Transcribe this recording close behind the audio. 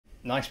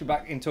Nice to be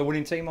back into a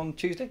winning team on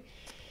Tuesday?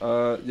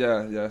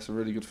 Yeah, it's a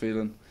really good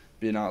feeling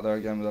being out there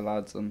again with the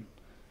lads and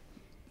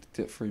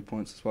to get 3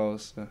 points as well.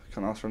 So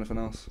can't ask for anything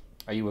else.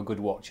 Are you a good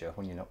watcher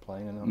when you're not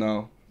playing or not?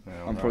 No,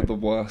 I'm probably the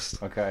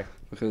worst. Okay.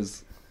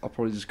 Because I'll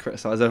probably just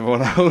criticise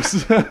everyone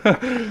else.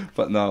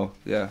 But no,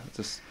 yeah,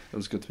 it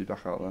was good to be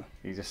back out there.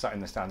 You just sat in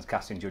the stands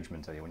casting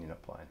judgment, are you, when you're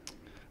not playing?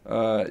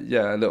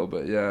 Yeah, a little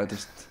bit, yeah,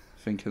 just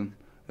thinking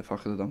if I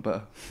could have done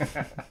better.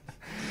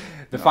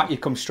 The fact you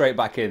come straight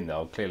back in,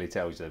 though, clearly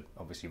tells you that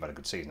obviously you've had a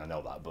good season, I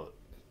know that, but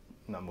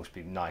that must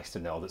be nice to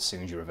know that as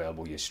soon as you're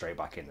available, you're straight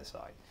back in the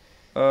side.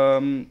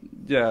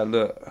 Yeah,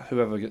 look,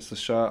 whoever gets the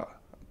shot,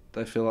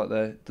 they feel like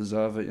they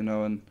deserve it,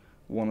 and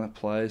want to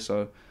play,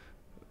 so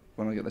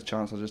when I get the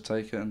chance, I'll just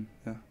take it, and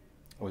yeah.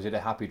 Was it a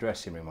happy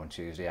dressing room on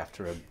Tuesday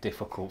after a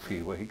difficult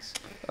few weeks?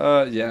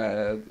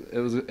 Yeah, it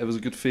was a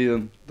good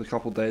feeling. The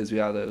couple of days we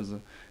had, it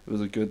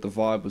was a good. The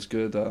vibe was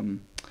good,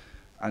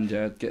 and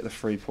yeah, get the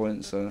 3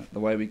 points. The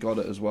way we got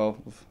it as well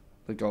with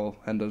the goal,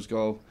 Hendo's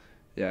goal.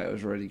 Yeah, it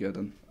was really good,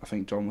 and I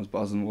think John was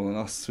buzzing more than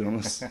us, to be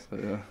honest. So,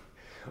 yeah.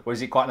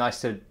 Was it quite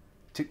nice to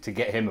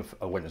get him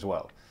a win as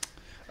well?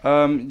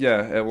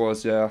 Yeah, it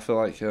was. Yeah, I feel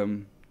like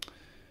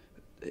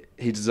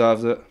he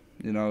deserves it.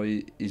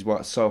 He's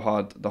worked so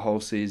hard the whole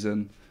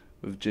season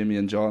with Jimmy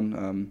and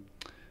John.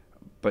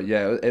 But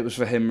yeah, it was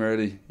for him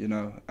really,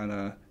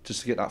 and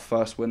just to get that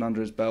first win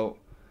under his belt,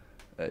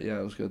 yeah,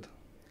 it was good.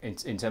 In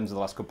terms of the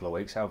last couple of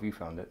weeks, how have you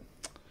found it?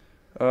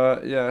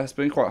 Yeah, it's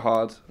been quite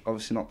hard,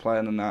 obviously not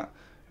playing in that,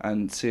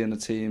 and seeing the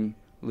team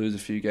lose a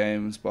few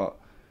games, but,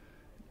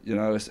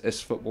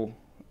 it's football.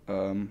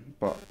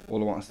 But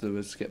all I want to do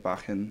is get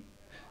back and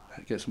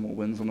get some more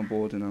wins on the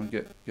board,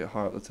 get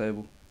higher up the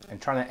table. And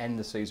trying to end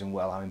the season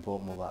well, how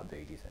important will that be,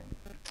 do you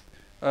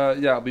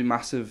think? Yeah, it'll be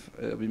massive.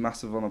 It'll be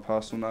massive on a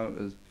personal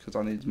note because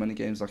I need as many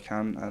games as I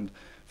can, and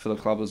for the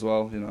club as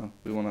well.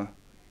 We want to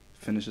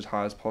finish as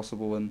high as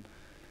possible, and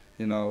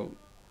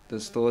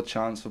there's still a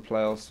chance for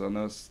playoffs. I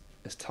know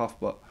it's tough,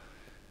 but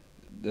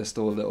there's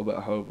still a little bit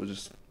of hope. We're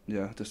just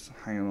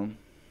hanging on.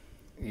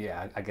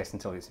 Yeah, I guess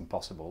until it's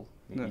impossible,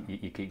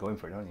 you keep going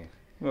for it, don't you?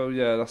 Well,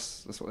 yeah,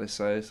 that's what they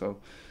say. So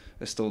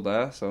it's still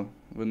there. So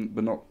we're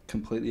not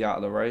completely out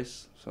of the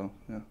race. So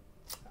yeah.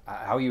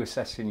 How are you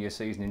assessing your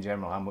season in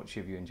general? How much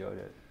have you enjoyed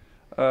it?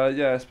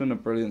 Yeah, it's been a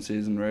brilliant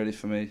season really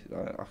for me.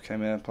 I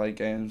came here and played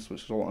games,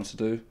 which is what I wanted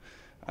to do,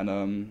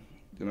 and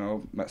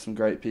met some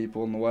great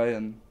people on the way,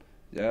 and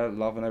yeah,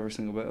 loving every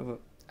single bit of it.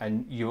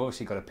 And you've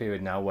obviously got a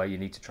period now where you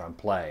need to try and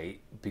play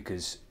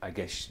because I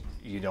guess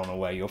you don't know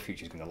where your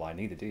future's going to lie,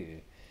 neither do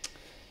you?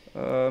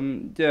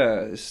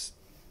 Yeah,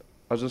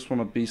 I just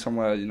want to be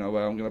somewhere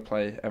where I'm going to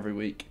play every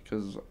week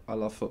because I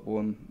love football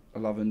and I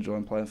love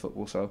enjoying playing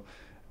football. So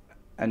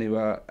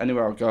anywhere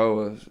I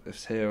go, if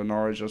it's here or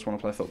Norwich, I just want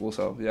to play football.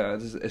 So yeah,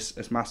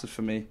 it's massive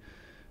for me.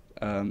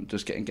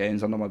 Just getting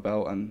games under my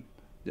belt and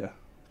yeah,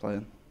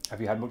 playing. Have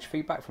you had much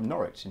feedback from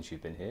Norwich since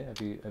you've been here?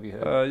 Have you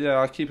heard? Yeah,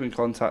 I keep in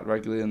contact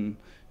regularly and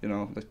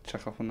they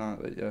check up on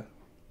that. But yeah.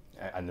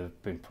 And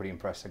they've been pretty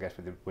impressed, I guess,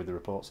 with the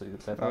reports that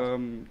they've had.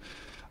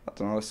 I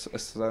don't know.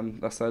 It's them.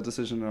 That's their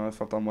decision.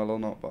 If I've done well or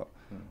not. But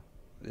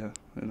yeah,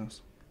 who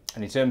knows.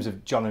 And in terms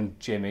of John and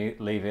Jimmy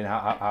leaving,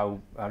 how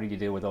did you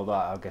deal with all that?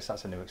 I guess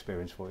that's a new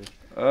experience for you.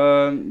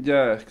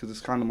 Yeah, because it's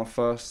kind of my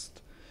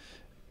first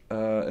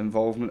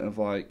involvement of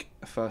like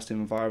a first team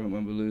environment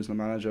when we're losing a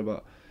manager.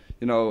 But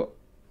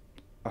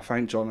I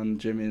thank John and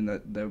Jimmy,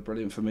 and they were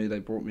brilliant for me. They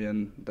brought me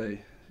in.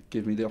 They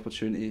give me the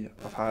opportunity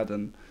I've had,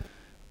 and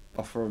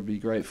I'll forever be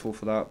grateful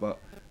for that. But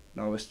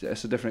no, it's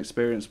a different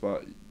experience.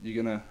 But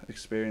you're gonna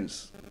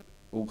experience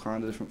all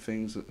kinds of different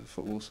things at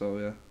football. So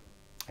yeah.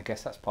 I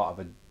guess that's part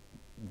of a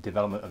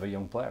development of a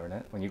young player, isn't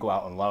it? When you go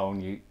out on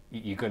loan,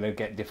 you're going to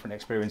get different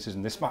experiences,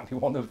 and this might be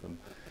one of them.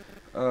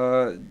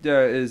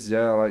 Yeah, it is.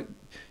 Yeah, like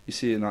you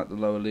see in like the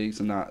lower leagues,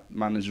 and that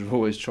managers are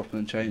always chopping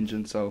and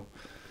changing. So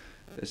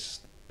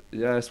it's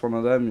one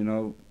of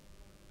them.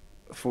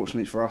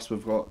 Fortunately for us,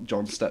 we've got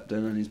John stepped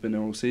in, and he's been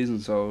there all season.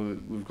 So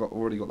we've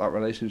already got that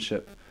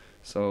relationship.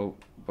 So,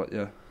 but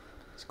yeah,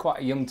 it's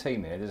quite a young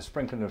team here. There's a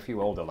sprinkling of a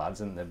few older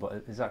lads, isn't there?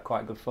 But is that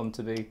quite good fun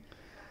to be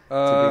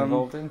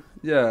involved in?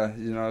 Yeah,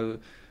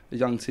 a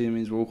young team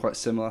means we're all quite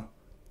similar,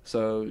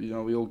 so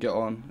we all get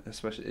on.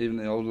 Especially even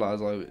the old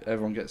lads, like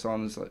everyone gets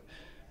on. It's like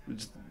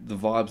the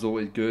vibe's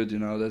always good.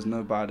 There's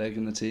no bad egg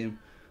in the team,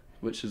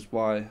 which is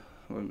why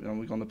when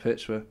we go on the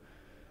pitch, we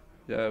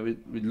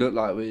look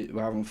like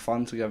we're having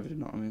fun together. You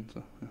know what I mean?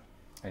 So, yeah.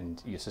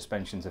 And your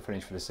suspensions are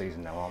finished for the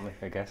season now, aren't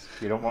they? I guess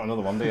you don't want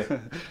another one, do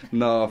you?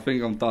 No, I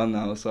think I'm done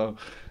now. So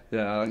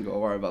yeah, I ain't got to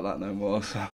worry about that no more. So.